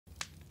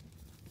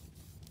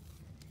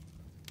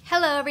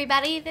Hello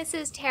everybody, this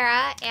is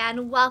Tara,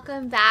 and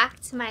welcome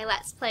back to my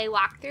Let's Play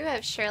walkthrough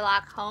of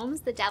Sherlock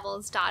Holmes, The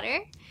Devil's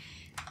Daughter.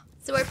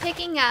 So we're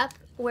picking up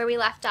where we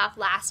left off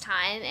last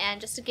time, and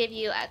just to give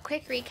you a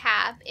quick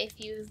recap if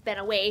you've been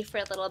away for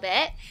a little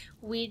bit,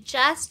 we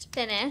just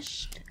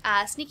finished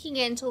sneaking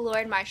into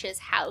Lord Marsh's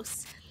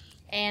house,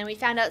 and we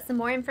found out some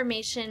more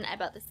information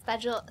about the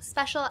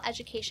special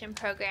education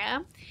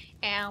program,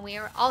 and we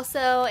were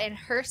also in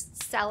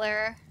Hurst's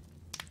cellar.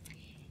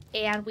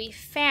 And we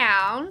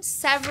found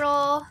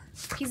several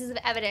pieces of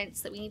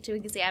evidence that we need to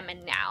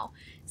examine now.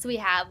 So we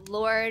have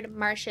Lord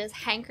Marsh's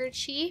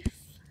handkerchief.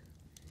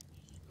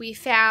 We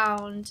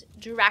found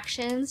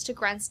directions to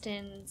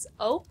Grunston's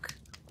Oak,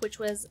 which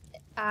was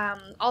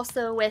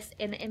also with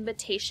an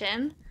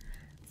invitation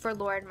for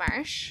Lord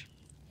Marsh.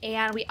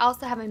 And we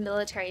also have a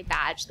military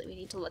badge that we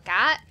need to look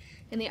at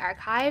in the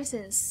archives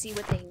and see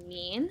what they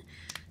mean.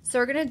 So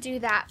we're going to do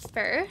that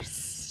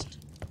first.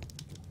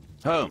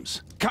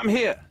 Holmes, come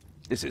here!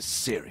 This is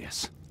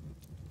serious.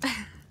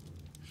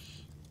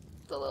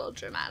 It's a little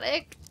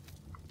dramatic.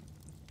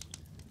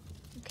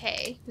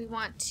 Okay, we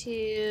want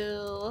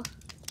to...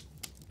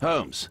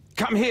 Holmes,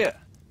 come here!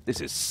 This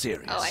is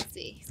serious. Oh, I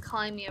see. He's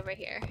calling me over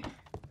here.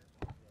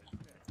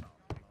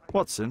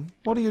 Watson,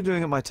 what are you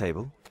doing at my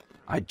table?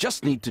 I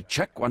just need to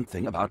check one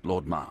thing about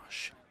Lord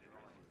Marsh.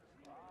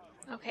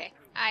 Okay,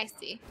 I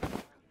see.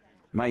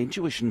 My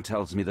intuition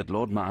tells me that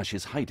Lord Marsh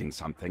is hiding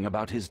something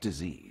about his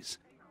disease.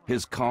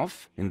 His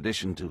cough, in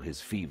addition to his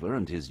fever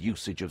and his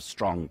usage of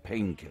strong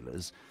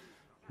painkillers,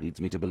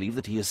 leads me to believe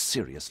that he is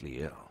seriously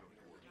ill.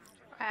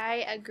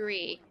 I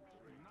agree.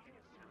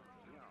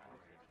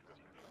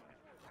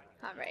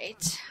 All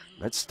right.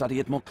 Let's study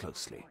it more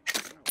closely.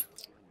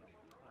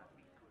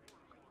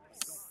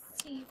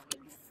 See if we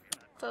can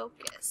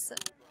focus a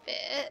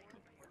bit.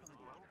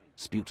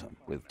 Sputum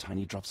with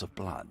tiny drops of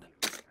blood.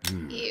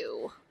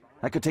 Ew.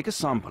 I could take a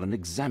sample and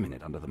examine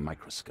it under the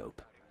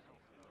microscope.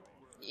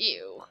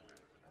 Ew.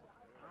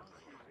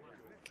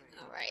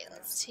 Alright,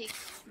 let's take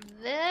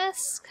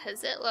this,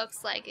 because it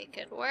looks like it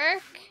could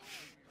work.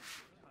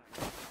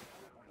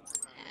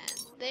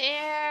 And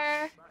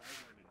there.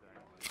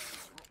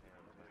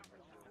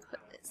 Put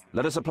this.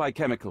 Let us apply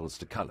chemicals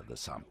to color the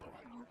sample.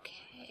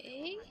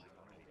 Okay.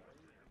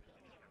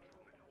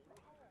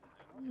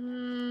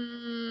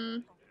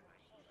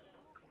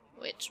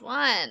 Which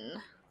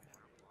one?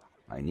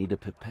 I need a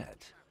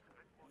pipette.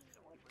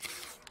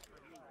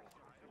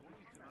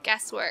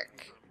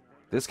 Guesswork.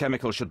 This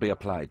chemical should be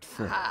applied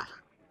first. Ah,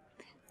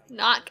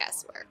 not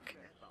guesswork.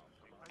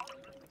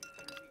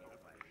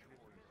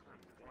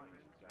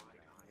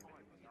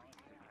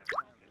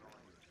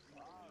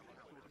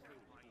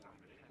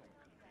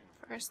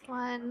 First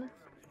one.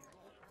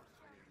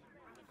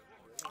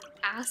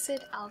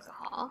 Acid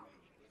alcohol.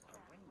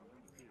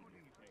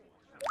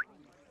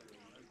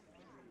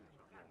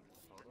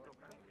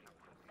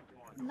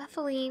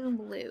 Methylene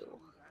blue.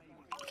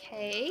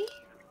 Okay.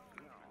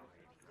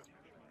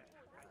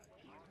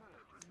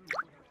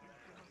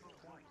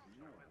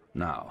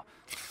 Now,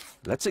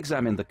 let's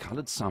examine the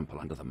colored sample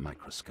under the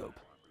microscope.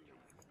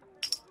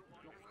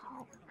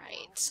 All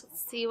right,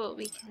 let's see what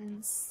we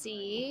can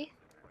see.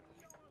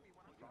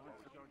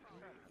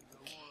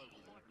 Okay.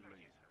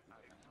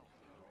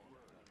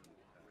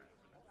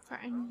 For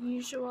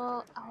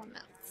unusual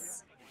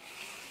elements.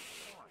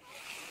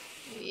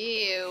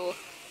 Ew.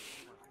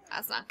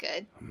 That's not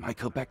good.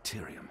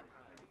 Mycobacterium.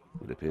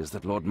 It appears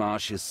that Lord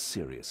Marsh is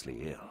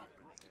seriously ill.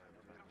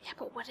 Yeah,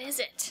 but what is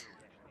it?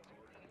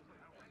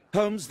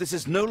 Holmes, this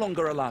is no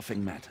longer a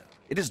laughing matter.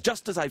 It is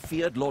just as I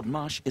feared. Lord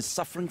Marsh is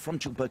suffering from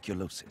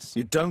tuberculosis.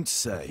 You don't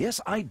say. Yes,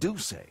 I do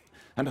say.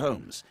 And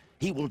Holmes,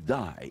 he will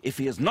die if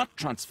he is not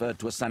transferred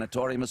to a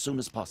sanatorium as soon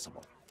as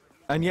possible.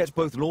 And yet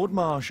both Lord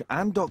Marsh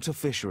and Dr.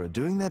 Fisher are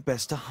doing their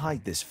best to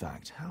hide this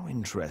fact. How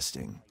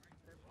interesting.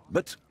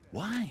 But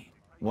why?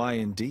 Why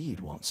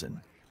indeed,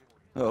 Watson?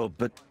 Oh,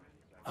 but...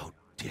 Oh,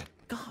 dear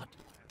God.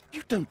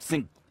 You don't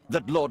think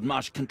that Lord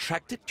Marsh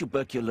contracted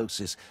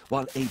tuberculosis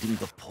while aiding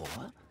the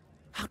poor?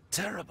 How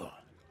terrible.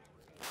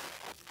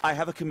 I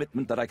have a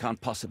commitment that I can't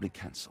possibly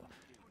cancel.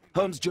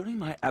 Holmes, during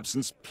my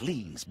absence,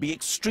 please be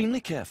extremely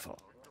careful.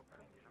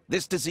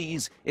 This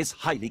disease is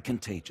highly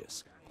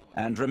contagious.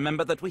 And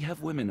remember that we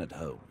have women at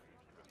home.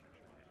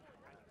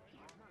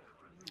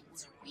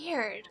 It's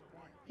weird.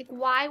 Like,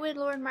 why would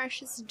Lord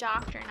Marsh's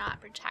doctor not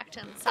protect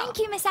himself? Thank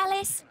you, Miss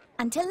Alice.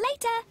 Until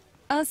later.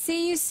 I'll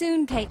see you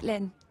soon,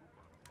 Caitlin.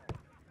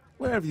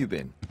 Where have you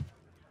been?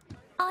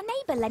 Our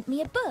neighbour lent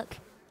me a book.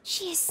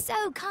 She is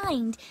so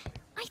kind.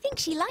 I think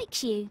she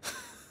likes you.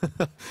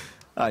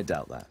 I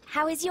doubt that.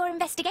 How is your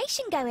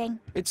investigation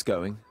going? It's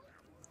going.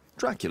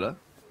 Dracula?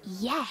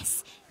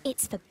 Yes,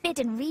 it's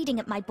forbidden reading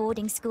at my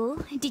boarding school.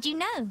 Did you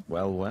know?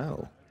 Well,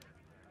 well.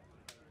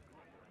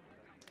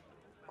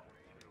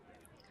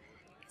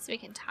 So we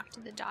can talk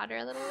to the daughter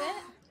a little bit.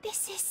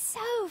 This is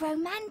so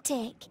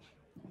romantic.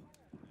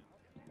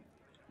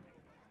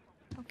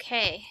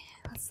 Okay,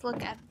 let's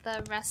look at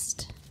the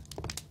rest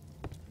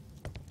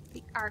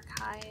the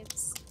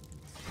archives.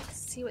 Let's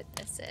see what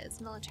this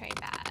is. Military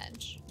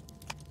badge.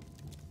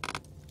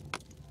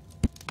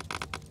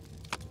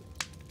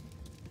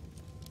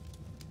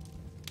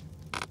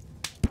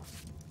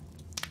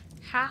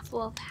 Half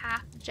wolf,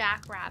 half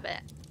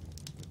jackrabbit.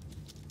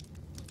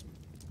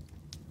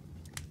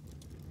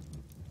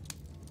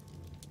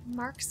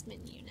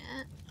 Marksman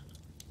unit.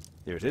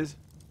 Here it is.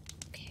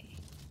 Okay,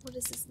 what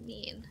does this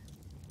mean?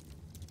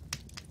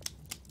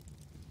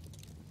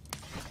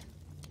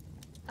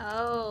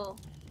 Oh,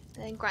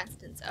 then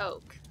Grunston's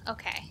Oak.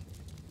 Okay.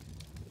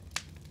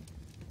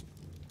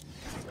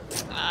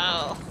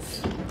 Oh,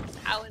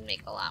 that would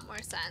make a lot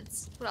more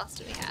sense. What else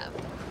do we have?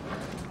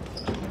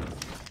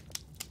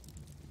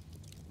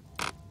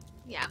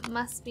 Yeah,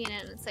 must be in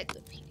an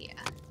encyclopedia.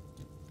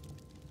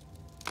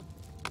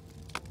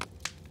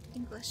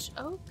 English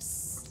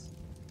oaks.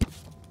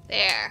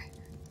 There.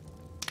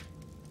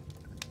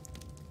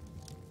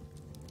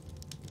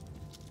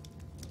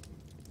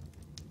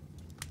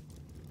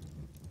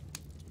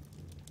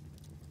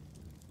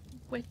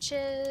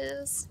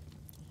 Witches.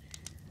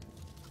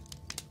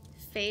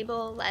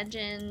 Fable,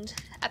 legend,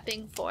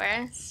 Epping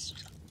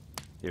Forest.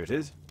 Here it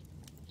is.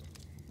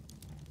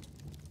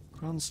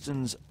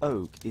 Grunston's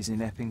Oak is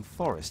in Epping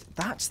Forest.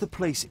 That's the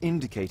place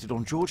indicated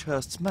on George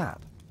Hurst's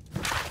map.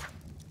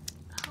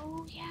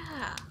 Oh,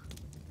 yeah.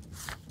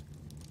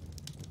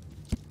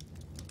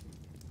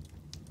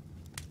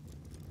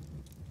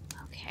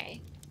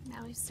 Okay,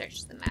 now we've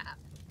searched the map.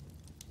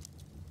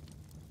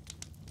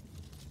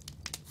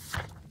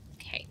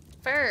 Okay,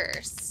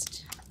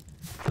 first,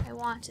 I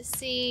want to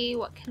see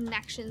what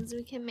connections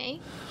we can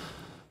make.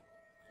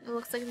 It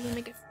looks like we can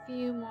make a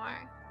few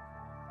more.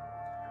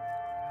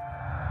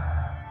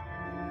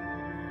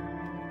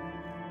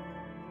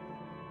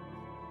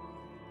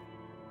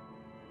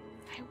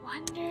 I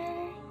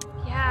wonder...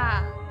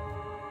 Yeah.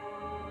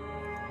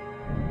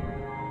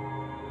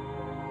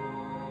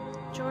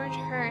 George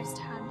Hurst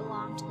had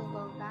belonged to the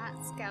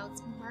Lovat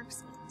Scouts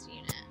Marksman's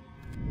unit.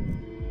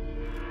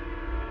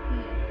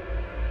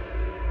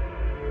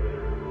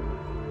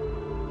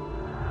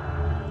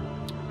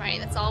 Alright,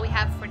 that's all we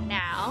have for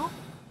now.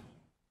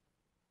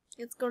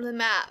 Let's go to the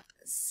map.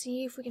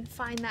 See if we can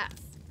find that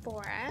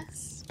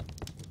forest.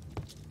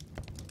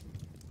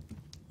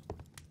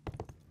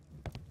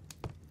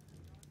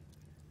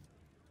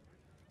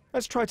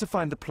 Let's try to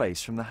find the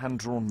place from the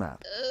hand-drawn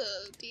map.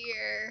 Oh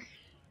dear.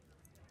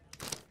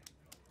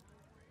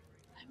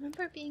 I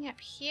remember being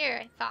up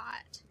here, I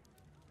thought.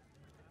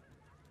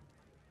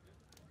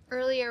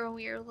 Earlier when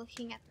we were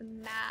looking at the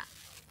map.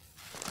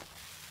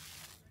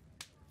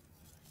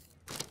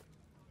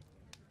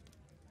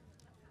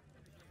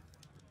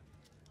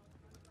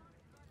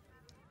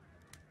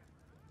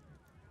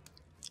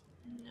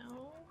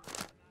 No.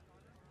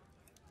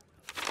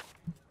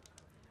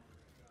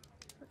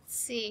 Let's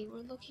see,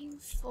 we're looking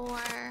for...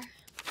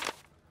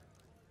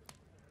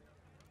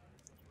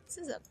 This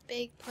is a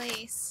big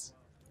place.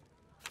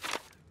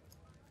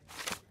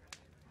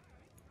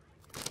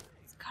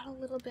 It's got a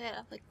little bit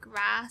of like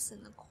grass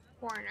in the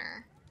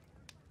corner.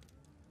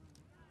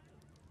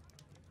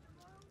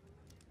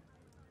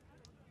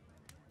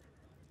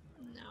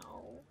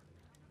 No.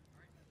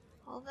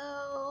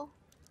 Although...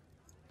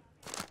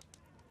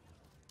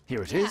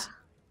 Here it Yeah. is.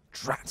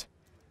 Drat.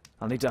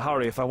 I'll need to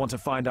hurry if I want to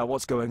find out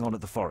what's going on at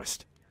the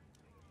forest.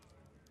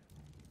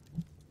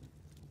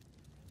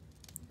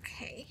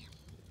 Okay.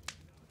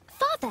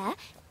 Father,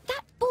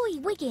 that boy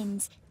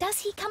Wiggins, does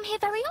he come here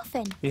very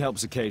often? He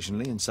helps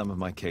occasionally in some of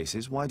my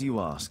cases. Why do you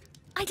ask?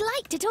 I'd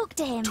like to talk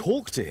to him.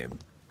 Talk to him?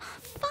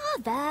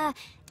 Father,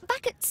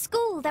 back at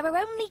school there are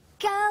only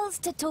girls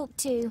to talk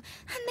to, and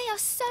they are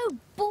so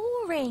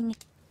boring.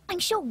 I'm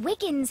sure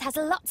Wiggins has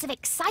lots of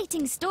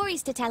exciting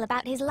stories to tell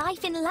about his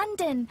life in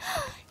London.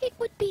 It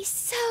would be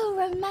so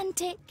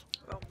romantic.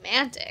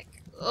 Romantic?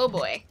 Oh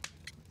boy.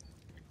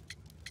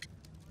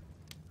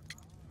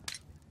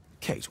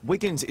 Kate,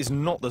 Wiggins is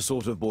not the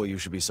sort of boy you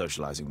should be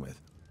socializing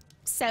with.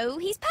 So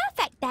he's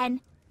perfect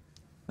then.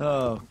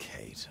 Oh,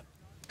 Kate.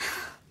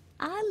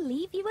 I'll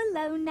leave you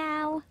alone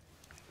now.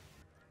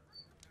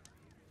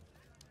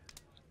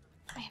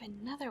 I have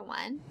another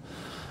one.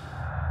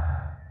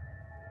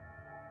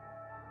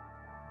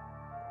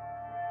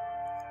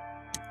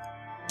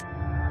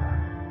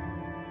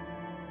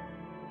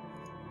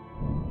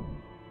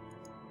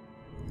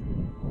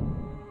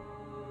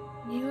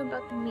 Knew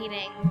about the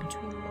meeting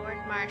between Lord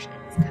Marsh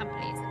and his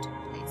companies that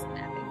took place in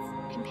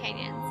Epping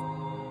Companions.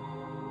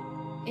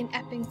 In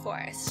Epping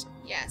Forest,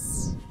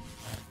 yes.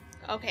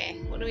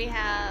 Okay, what do we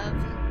have?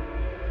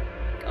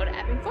 Go to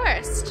Epping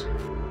Forest.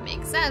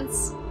 Makes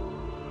sense.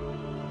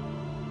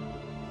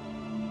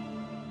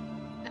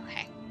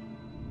 Okay.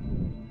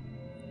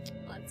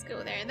 Let's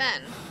go there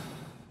then.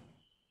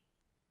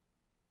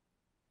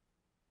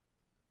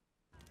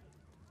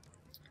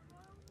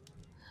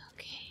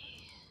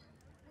 Okay.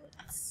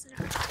 Let's set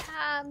our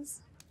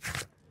tabs.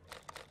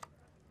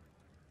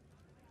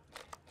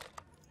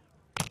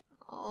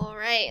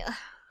 Alright.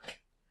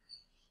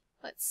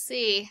 Let's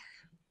see.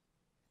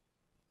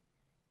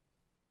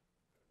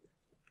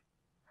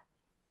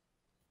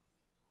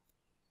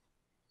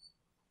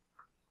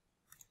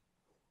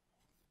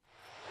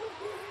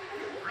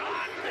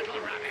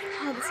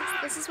 Oh,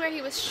 this is where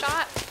he was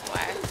shot for.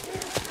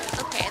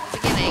 Okay, at the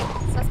beginning.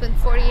 So that's been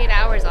 48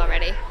 hours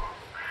already.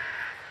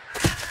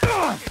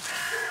 Find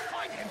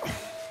him.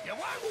 You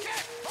won't get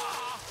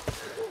far.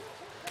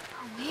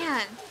 Oh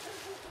man.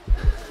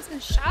 He's been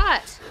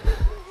shot.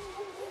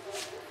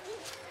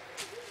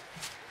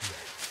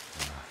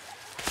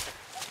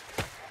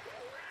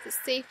 Is it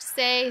safe to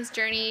say his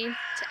journey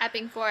to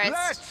Epping Forest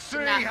Let's see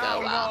did not how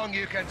go well? long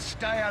you can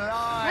stay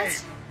alive.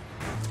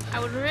 What? I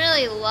would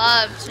really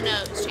love to know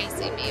who's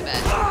chasing me,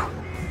 but...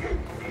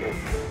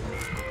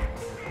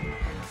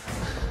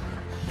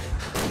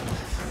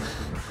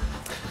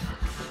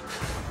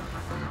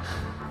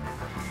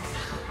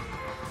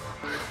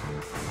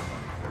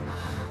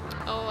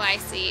 Oh, I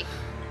see.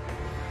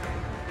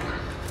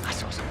 I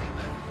saw something.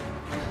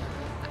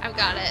 I've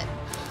got it.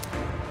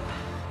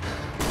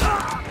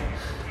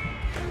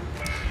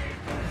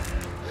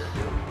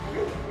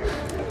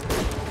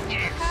 You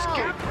Help.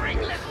 scampering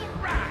little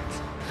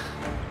rat.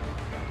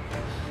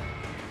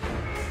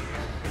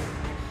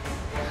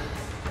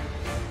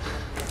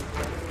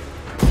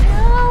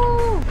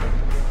 No!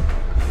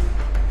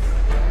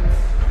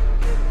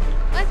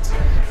 What?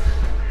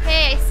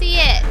 Hey, I see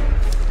it.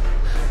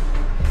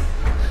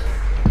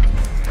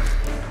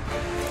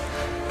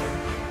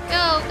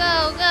 Go,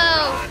 go, go!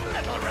 Run,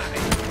 little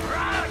rabbit.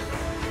 Run.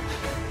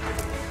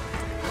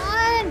 Come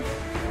on!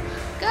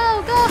 Go,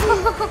 go!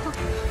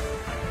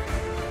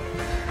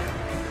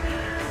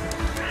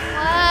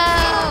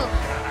 Whoa!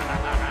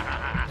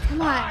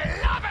 Come on. I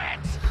love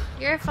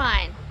it. You're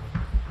fine.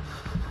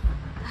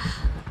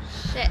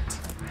 Shit.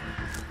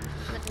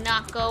 That did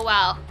not go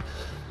well.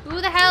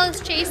 Who the hell is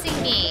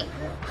chasing me?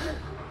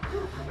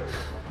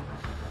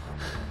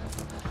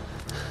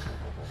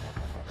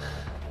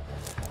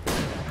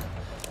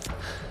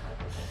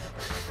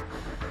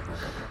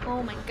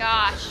 Oh my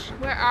gosh.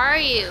 Where are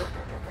you?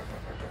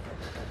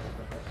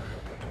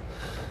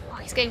 Oh,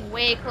 he's getting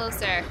way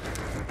closer.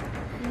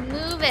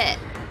 Move it.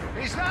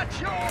 Is that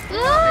your Ah!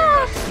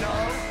 blood in the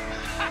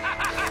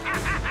snow?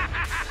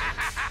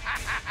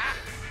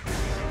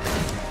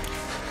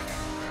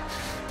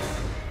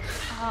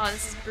 Oh,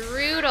 this is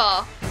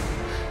brutal.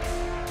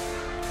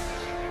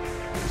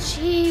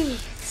 Jeez.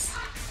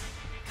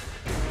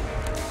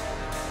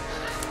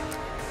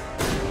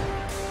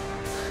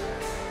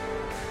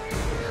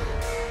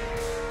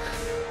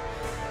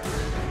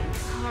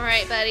 All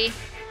right, buddy. I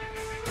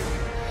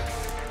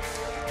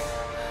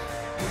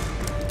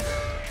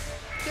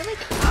feel like,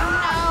 oh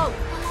no,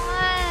 come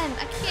on.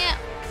 I can't.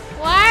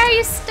 Why are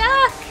you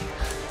stuck?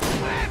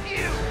 Where have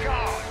you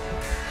gone?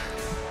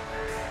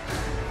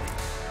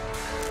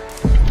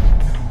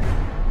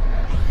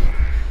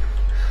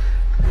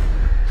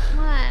 Come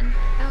on.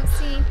 I don't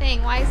see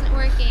anything. Why isn't it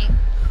working?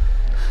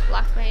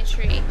 Blocked by a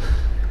tree.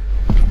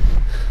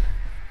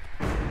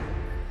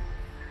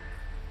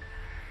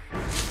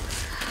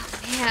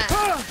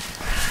 Oh,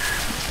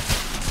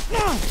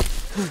 man.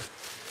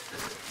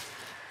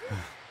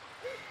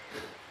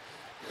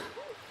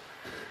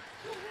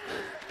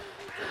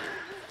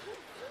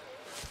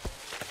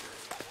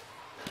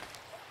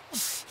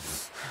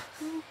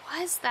 Who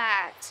was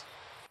that?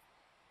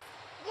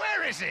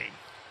 Where is he?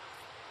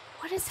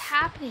 What is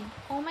happening?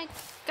 Oh my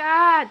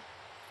god.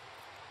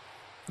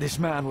 This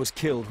man was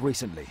killed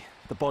recently.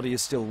 The body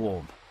is still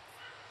warm.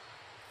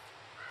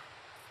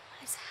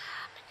 What is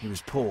happening? He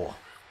was poor.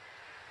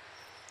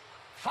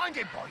 Find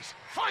him, boys.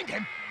 Find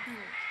him.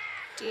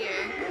 Dear.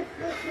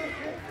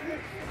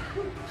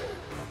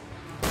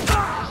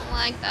 I don't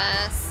like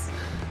this.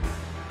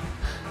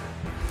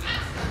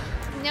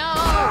 No!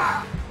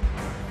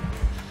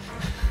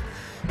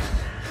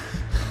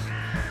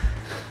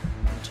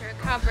 Need to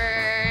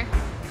recover.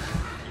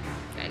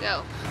 Gotta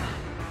go.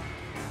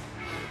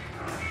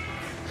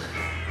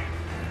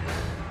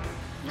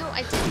 No,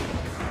 I didn't.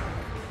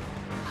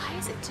 Why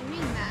is it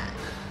doing that?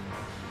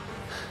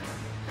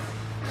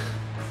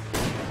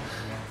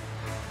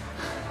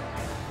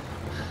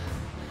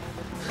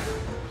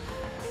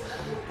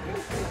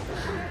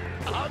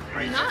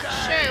 Hungry I'm not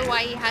today. sure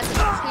why he has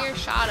a clear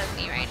shot of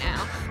me right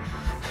now.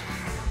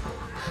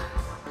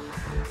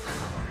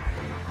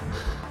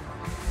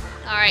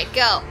 Alright,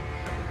 go.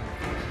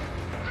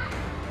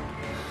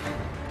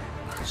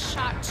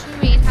 Shot too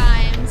many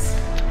times.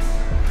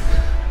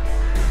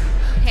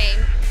 Okay,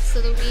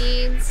 so the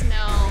weeds,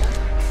 no.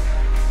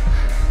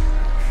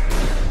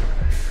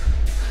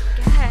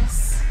 I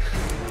guess.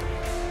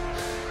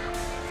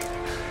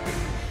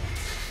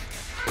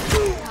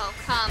 Oh,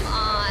 come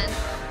on.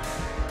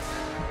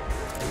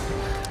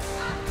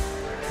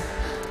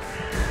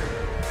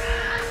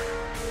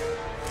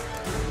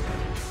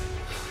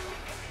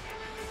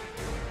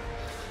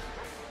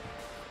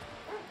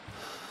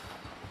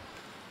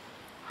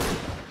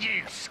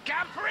 You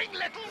scampering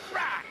little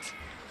rat.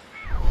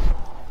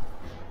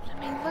 What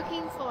am I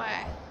looking for?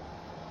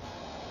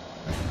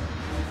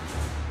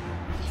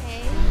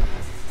 Okay.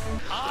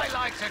 I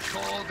like to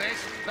call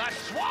this the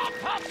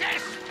Swamp of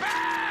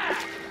Despair.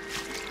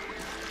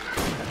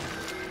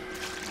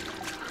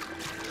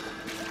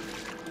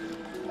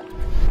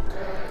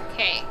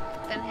 Okay,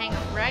 then hang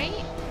up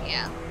right?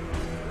 Yeah.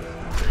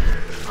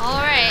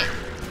 Alright.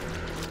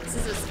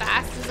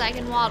 I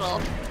can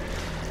waddle.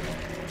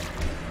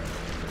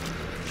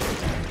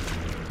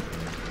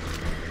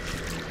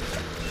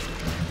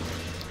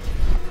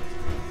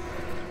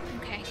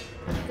 Okay,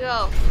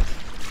 go.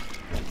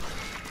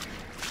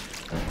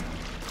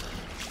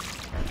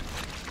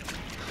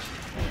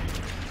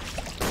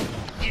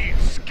 You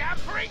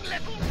scampering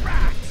little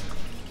rat!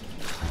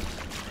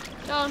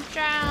 Don't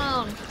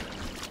drown.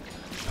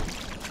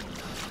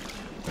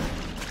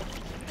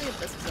 I think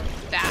this was a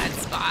bad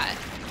spot,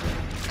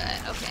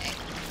 but okay.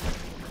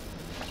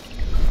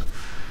 Oh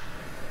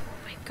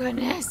my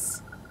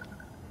goodness.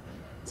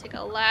 Take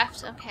a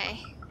left. Okay,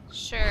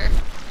 sure.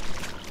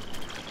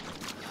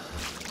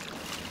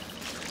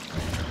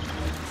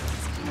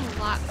 It's getting a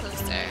lot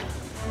closer.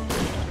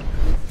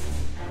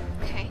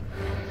 Okay.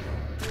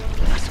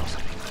 I saw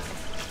something.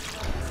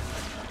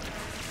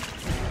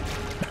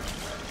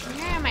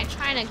 Where am I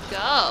trying to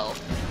go?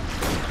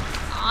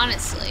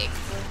 Honestly.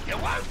 You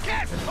won't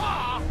get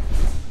far!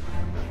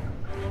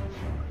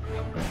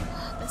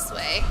 This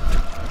way.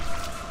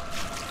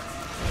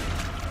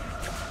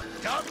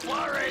 Don't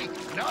worry,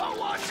 no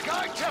one's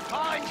going to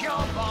find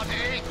your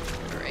body!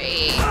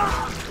 Great.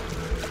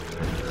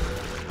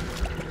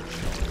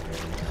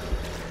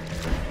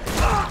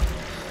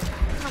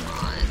 Come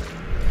on.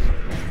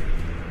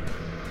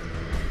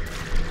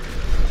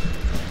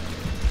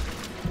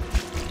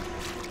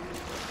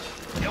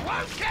 You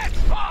won't get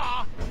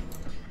far!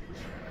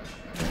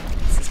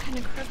 This is kind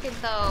of crooked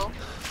though.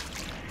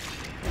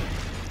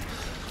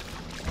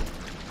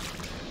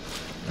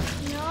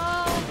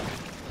 No.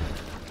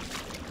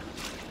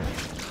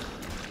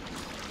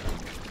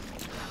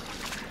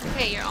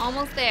 Okay, you're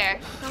almost there.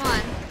 Come on.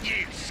 You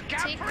Take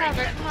scampering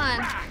cover, little come on.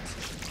 rat!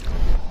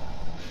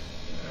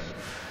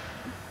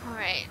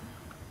 Alright.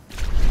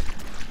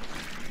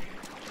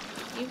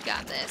 You've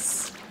got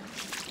this.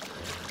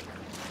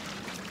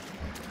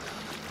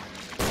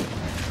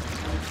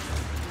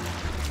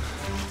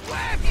 Where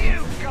have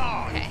you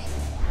gone? Okay.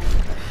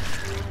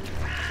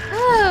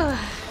 Whew.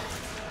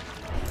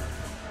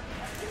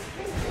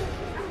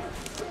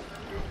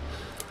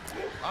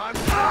 I'm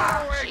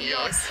following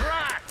your Jeez.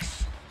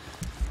 tracks!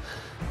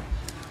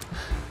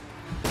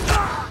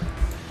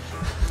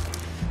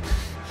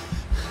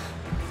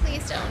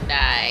 Please don't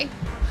die.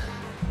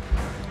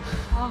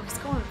 Oh, he's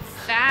going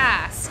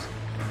fast.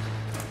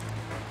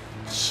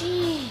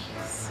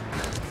 Jeez.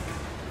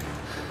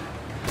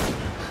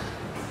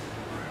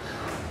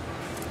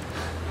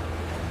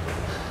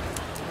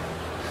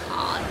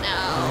 Oh no.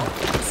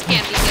 This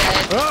can't be good.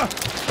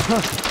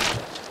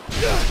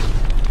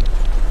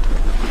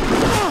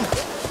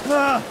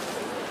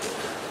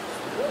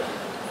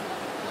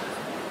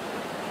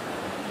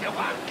 You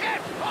won't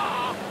get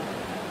far!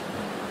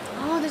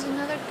 Oh, there's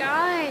another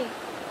guy.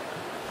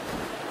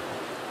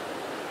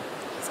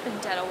 He's been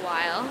dead a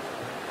while.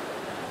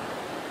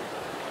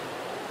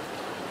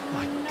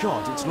 My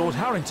God, it's Lord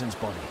Harrington's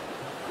body.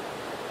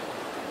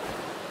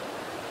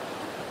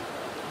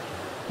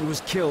 He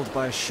was killed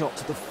by a shot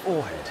to the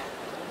forehead.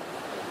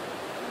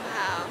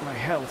 Wow. My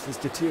health is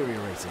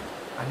deteriorating.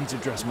 I need to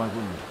dress my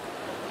wound.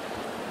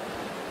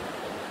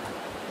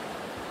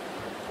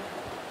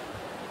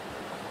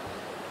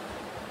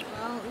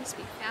 Well, at least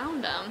we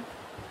found him.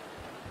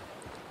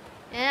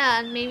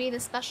 And maybe the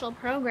special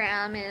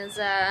program is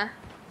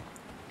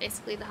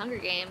basically the Hunger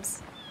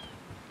Games.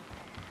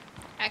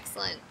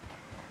 Excellent.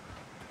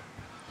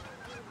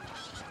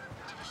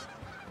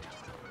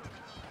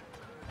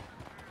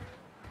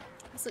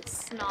 This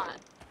looks not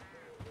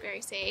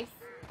very safe.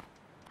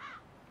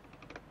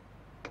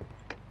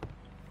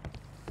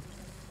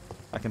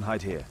 I can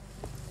hide here.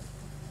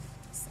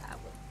 Is that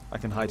what I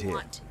can hide you here.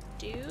 want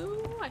to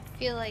do? I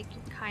feel like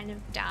you're kind of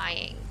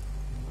dying.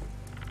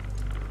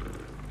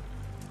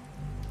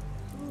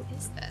 Who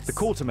is this? The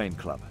Quartermain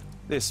Club.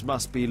 This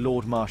must be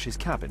Lord Marsh's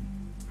cabin.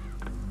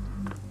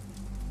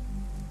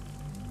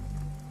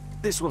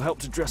 This will help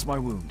to dress my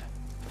wound.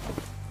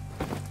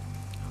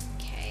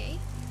 Okay.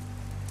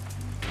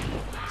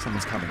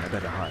 Someone's coming, I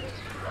better hide.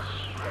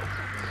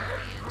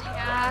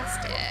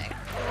 Fantastic.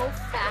 Go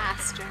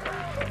faster.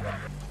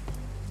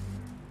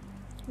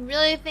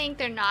 Really think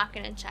they're not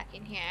gonna check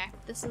in here.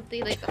 This will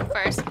be like the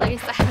first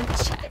place I would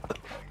check.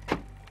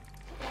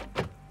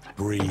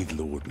 Breathe,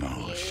 Lord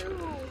Marsh.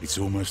 It's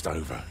almost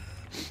over.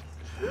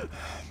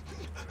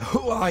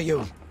 Who are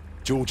you?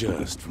 George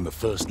Hurst from the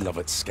 1st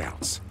Lovett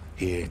Scouts,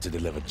 here to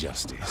deliver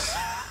justice.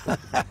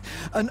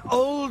 An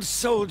old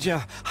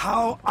soldier.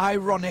 How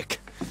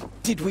ironic.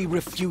 Did we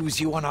refuse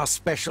you on our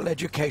special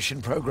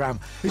education program?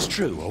 It's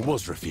true, I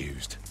was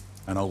refused.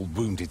 An old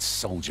wounded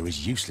soldier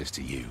is useless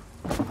to you,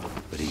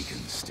 but he can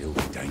still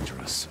be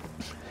dangerous.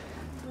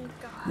 Oh my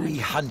god. We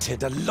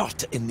hunted a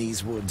lot in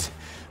these woods,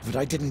 but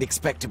I didn't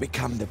expect to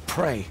become the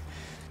prey.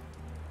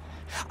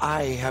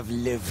 I have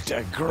lived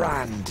a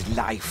grand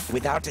life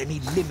without any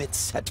limits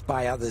set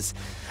by others.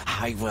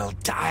 I will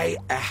die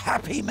a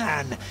happy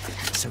man,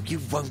 so you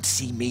won't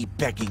see me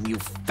begging you,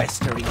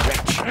 festering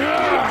wretch.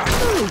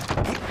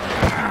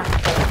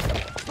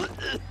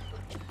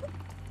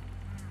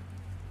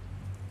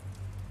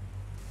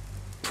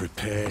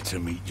 Prepare to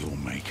meet your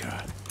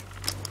maker.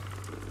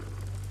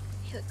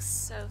 He looks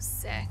so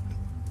sick.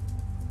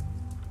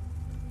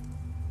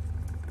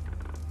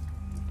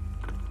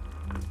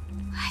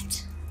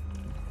 What?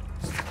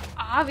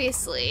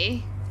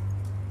 Obviously.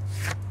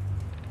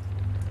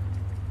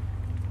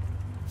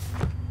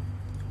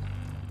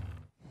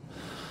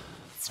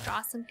 Let's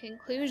draw some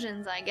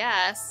conclusions, I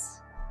guess.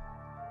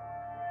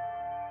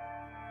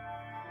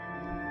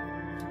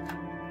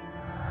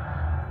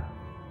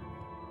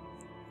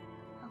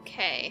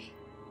 Okay.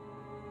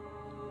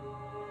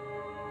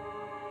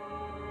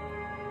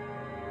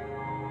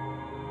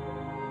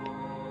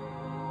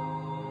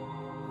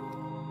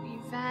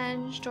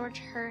 Revenge. George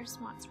Hurst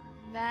wants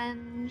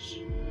revenge.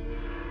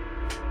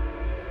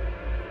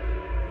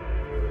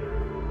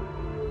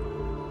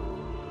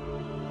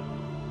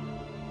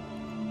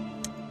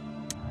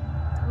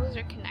 Those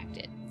are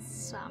connected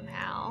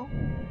somehow.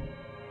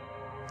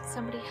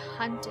 Somebody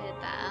hunted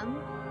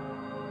them.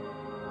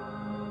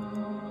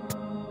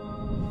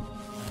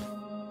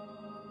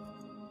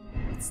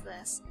 What's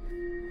this?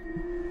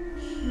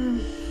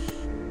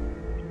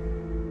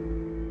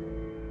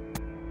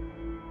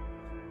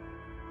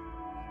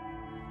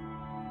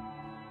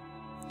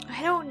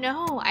 I don't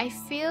know. I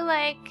feel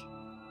like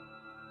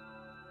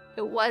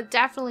it was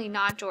definitely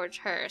not George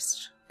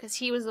Hurst, because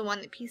he was the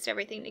one that pieced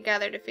everything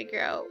together to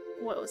figure out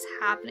what was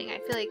happening. I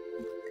feel like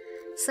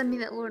something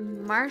that Lord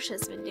Marsh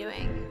has been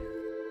doing.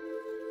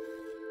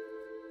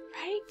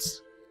 Right?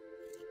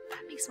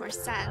 That makes more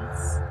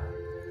sense.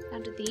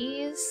 Down to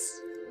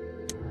these.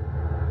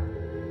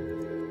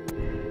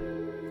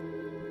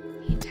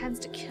 He intends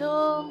to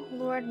kill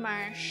Lord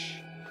Marsh.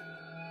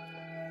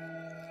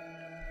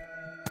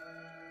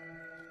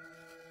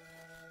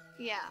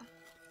 Yeah.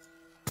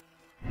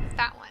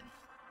 That one.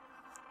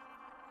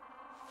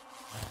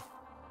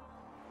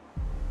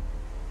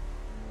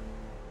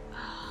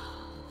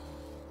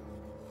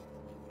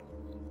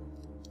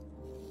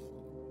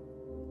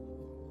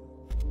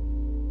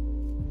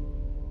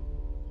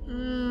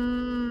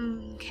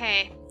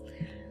 Okay.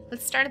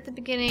 Let's start at the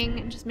beginning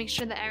and just make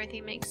sure that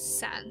everything makes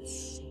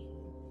sense.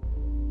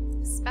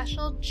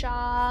 Special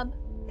job.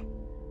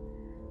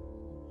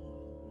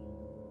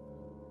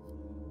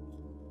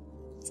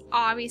 It's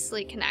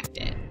obviously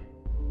connected.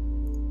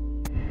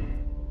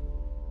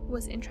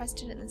 Was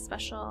interested in the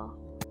special.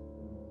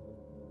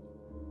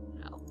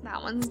 No,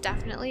 that one's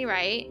definitely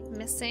right.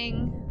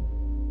 Missing.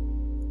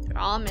 They're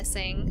all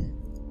missing.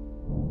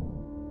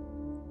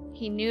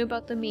 He knew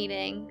about the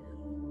meeting.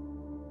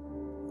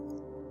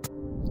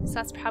 So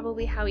that's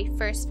probably how he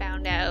first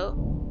found out.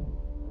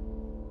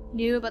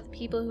 Knew about the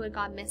people who had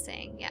gone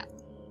missing. Yeah.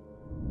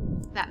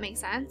 That makes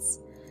sense.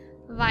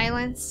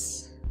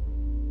 Violence.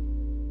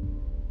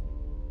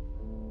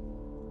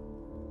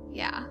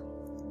 Yeah.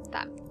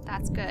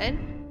 That's good.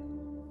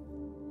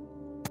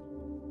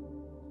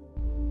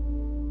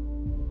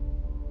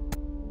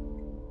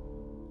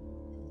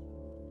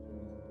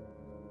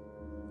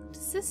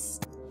 Does this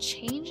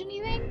change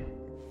anything?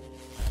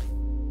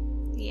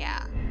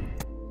 Yeah.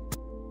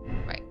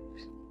 Right.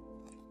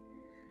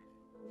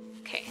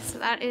 Okay, so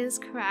that is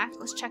correct.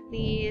 Let's check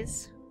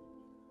these.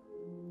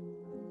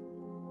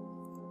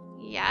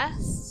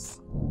 Yes.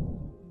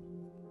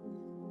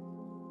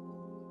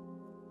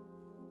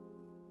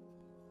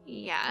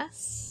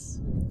 Yes.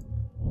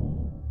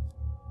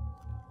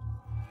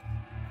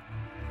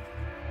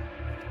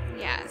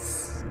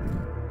 Yes.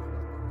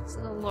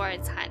 So the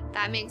Lord's Hunt.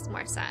 That makes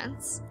more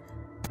sense.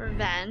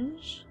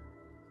 Revenge.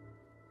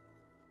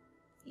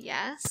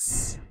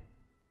 Yes.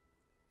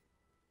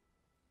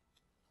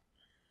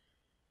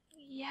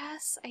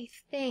 Yes, I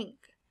think.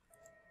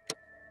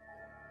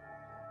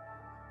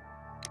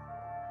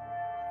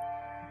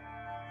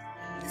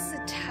 This is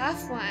a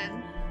tough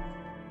one.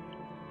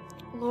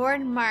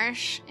 Lord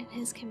Marsh and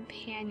his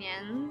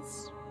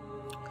companions.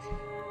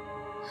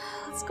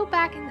 Let's go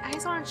back and I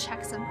just want to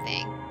check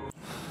something.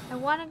 I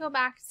want to go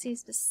back and see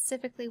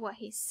specifically what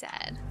he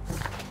said.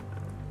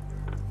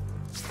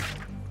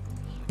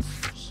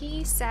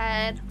 He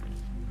said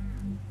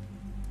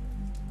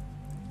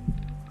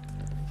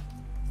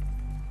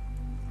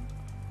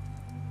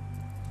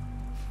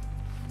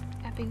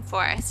Epping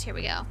Forest, here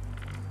we go.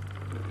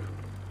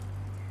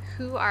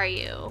 Who are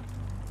you?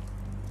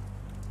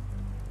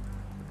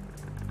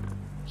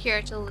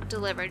 Here to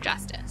deliver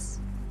justice.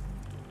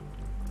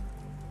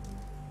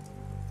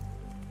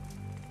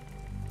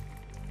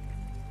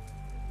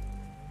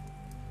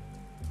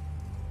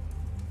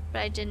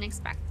 But I didn't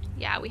expect.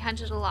 Yeah, we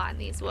hunted a lot in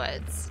these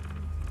woods.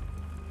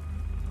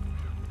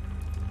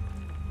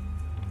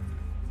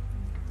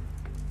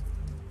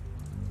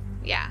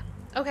 Yeah.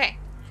 Okay.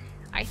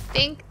 I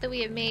think that we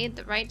have made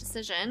the right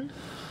decision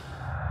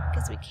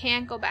because we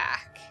can't go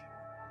back.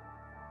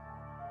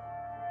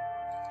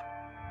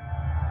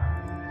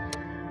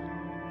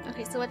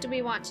 Okay, so what do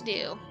we want to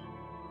do?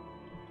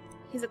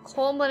 He's a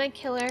cold-blooded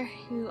killer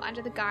who,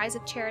 under the guise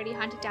of charity,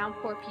 hunted down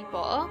poor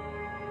people.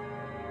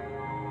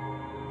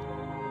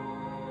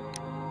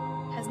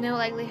 Has no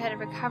likelihood of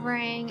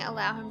recovering.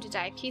 Allow him to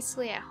die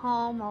peacefully at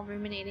home while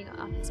ruminating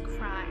on his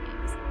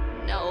crimes.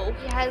 No,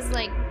 he has,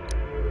 like,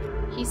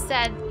 he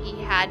said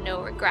he had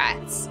no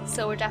regrets,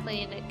 so we're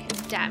definitely going to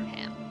condemn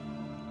him.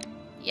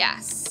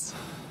 Yes.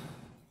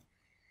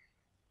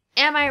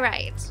 Am I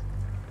right?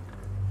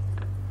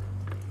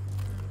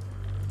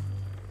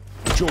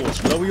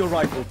 George, lower your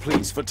rifle,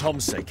 please, for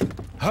Tom's sake.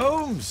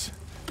 Holmes!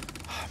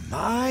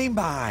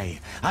 My,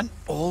 an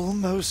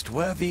almost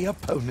worthy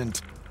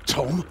opponent.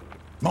 Tom?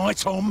 My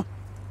Tom?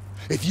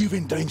 If you've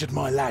endangered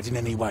my lad in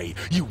any way,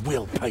 you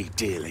will pay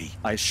dearly.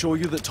 I assure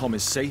you that Tom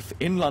is safe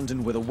in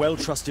London with a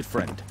well-trusted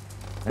friend.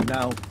 And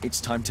now, it's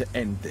time to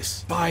end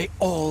this. By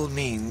all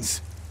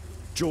means.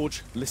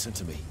 George, listen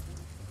to me.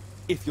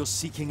 If you're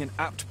seeking an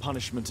apt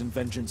punishment and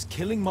vengeance,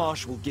 killing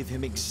Marsh will give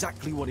him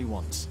exactly what he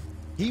wants.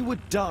 He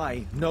would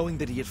die knowing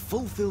that he had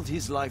fulfilled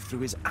his life through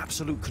his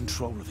absolute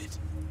control of it.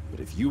 But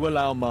if you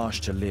allow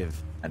Marsh to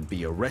live and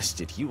be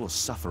arrested, he will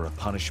suffer a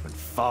punishment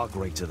far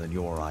greater than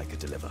your eye could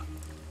deliver.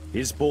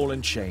 His ball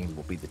and chain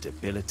will be the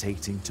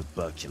debilitating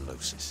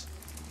tuberculosis.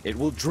 It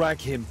will drag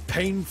him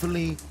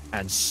painfully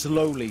and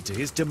slowly to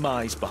his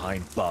demise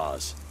behind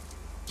bars.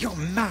 You're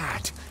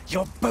mad!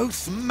 You're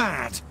both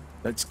mad!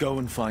 Let's go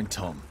and find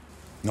Tom.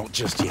 Not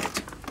just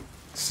yet.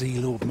 See,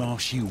 Lord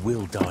Marsh, you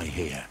will die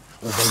here,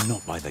 although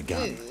not by the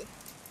gun.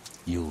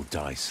 You'll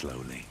die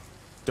slowly.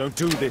 Don't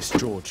do this,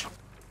 George.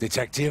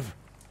 Detective,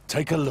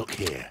 take a look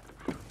here.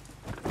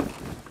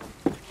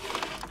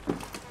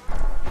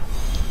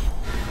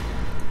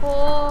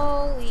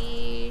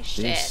 Holy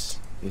shit. This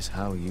is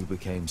how you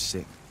became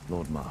sick,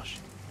 Lord Marsh.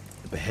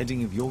 The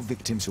beheading of your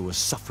victims who were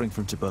suffering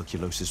from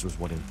tuberculosis was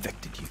what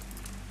infected you.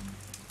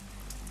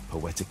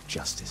 Poetic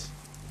justice.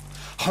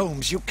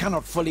 Holmes, you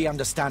cannot fully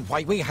understand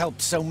why we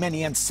helped so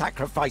many and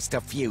sacrificed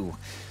a few.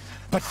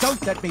 But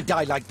don't let me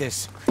die like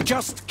this.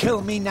 Just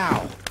kill me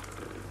now.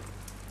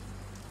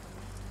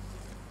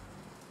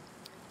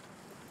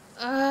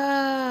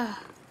 I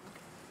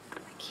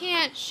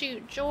can't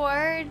shoot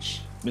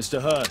George.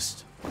 Mr.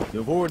 Hurst,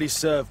 you've already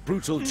served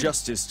brutal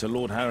justice to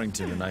Lord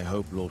Harrington and I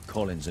hope Lord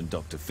Collins and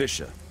Dr.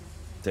 Fisher.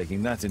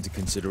 Taking that into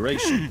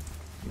consideration,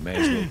 you may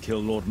as well kill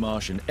Lord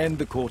Marsh and end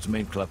the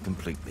Quartermain Club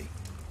completely.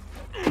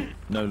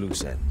 No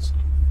loose ends.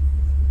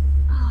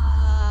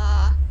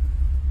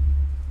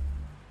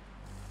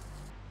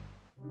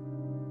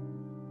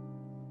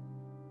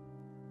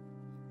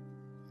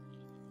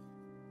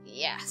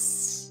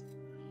 Yes.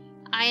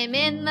 I am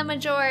in the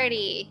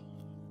majority.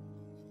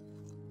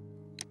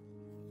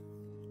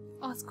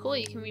 Oh, it's cool.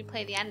 You can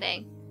replay the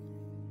ending.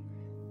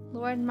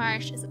 Lord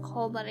Marsh is a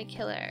cold-blooded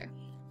killer.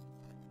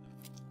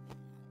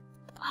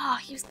 Oh,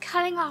 he was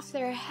cutting off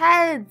their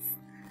heads.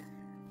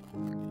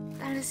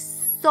 That is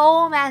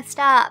so messed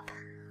up.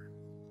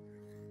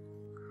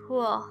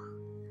 Cool.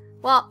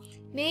 Well,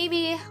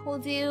 maybe we'll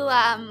do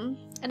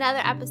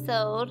another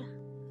episode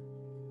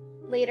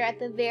later at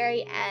the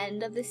very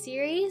end of the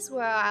series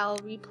where I'll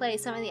replay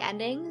some of the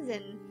endings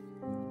and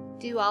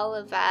do all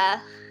of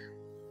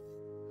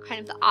kind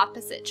of the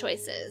opposite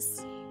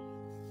choices.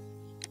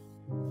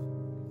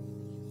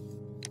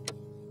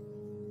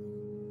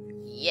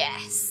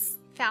 Yes,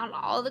 found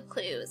all the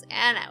clues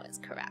and I was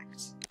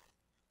correct.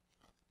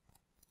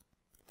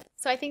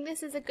 So I think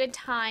this is a good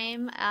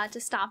time to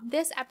stop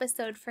this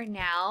episode for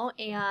now,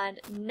 and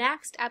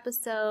next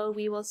episode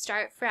we will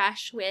start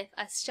fresh with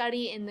A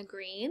Study in the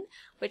Green,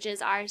 which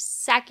is our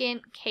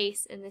second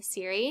case in the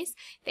series.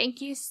 Thank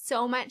you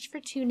so much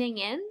for tuning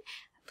in.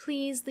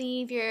 Please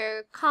leave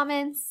your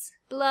comments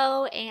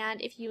below,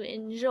 and if you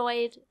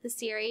enjoyed the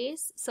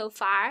series so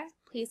far,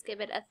 please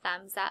give it a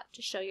thumbs up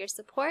to show your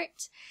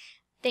support.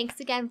 Thanks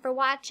again for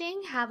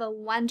watching. Have a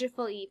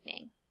wonderful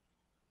evening.